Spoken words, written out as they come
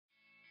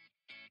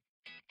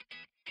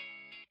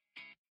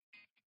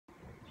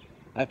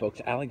Hi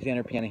folks,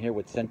 Alexander Piana here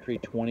with Century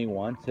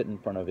 21, sitting in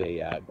front of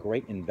a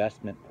great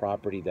investment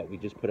property that we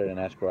just put it in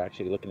escrow,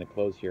 actually looking to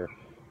close here,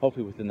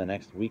 hopefully within the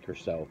next week or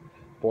so.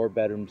 4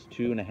 bedrooms,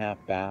 2.5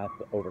 bath,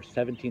 over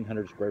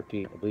 1,700 square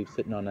feet, I believe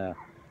sitting on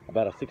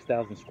about a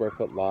 6,000 square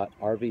foot lot,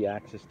 RV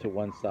access to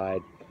one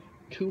side,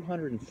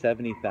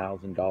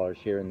 $270,000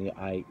 here in the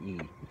IE.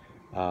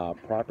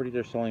 Properties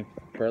are selling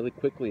fairly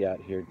quickly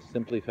out here,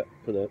 simply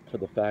for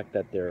the fact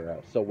that they're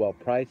so well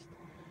priced.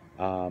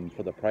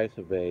 For the price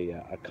of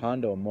a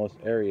condo in most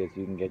areas,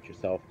 you can get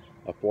yourself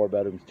a 4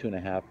 bedrooms,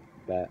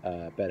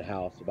 2.5 bed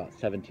house, about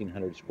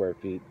 1,700 square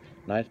feet.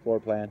 Nice floor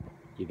plan.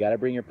 You got to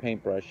bring your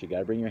paintbrush. You got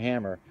to bring your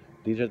hammer.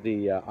 These are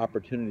the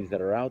opportunities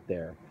that are out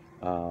there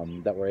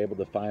that we're able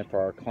to find for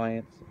our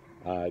clients.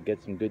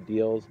 Get some good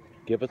deals.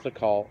 Give us a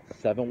call,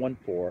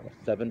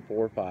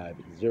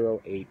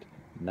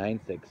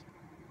 714-745-0896.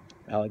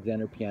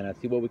 Alexander Piana.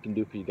 See what we can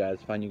do for you guys.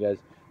 Find you guys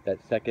that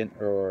second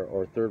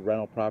or third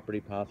rental property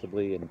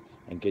possibly, and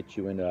get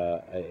you into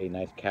a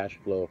nice cash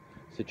flow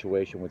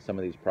situation with some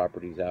of these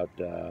properties out.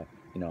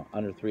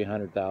 Under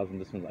 300,000.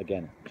 This one's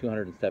again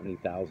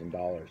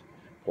 $270,000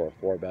 for a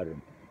 4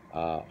 bedroom.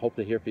 Hope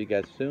to hear from you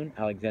guys soon.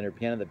 Alexander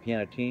Piana, the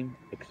Piana team.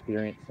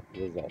 Experience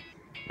results.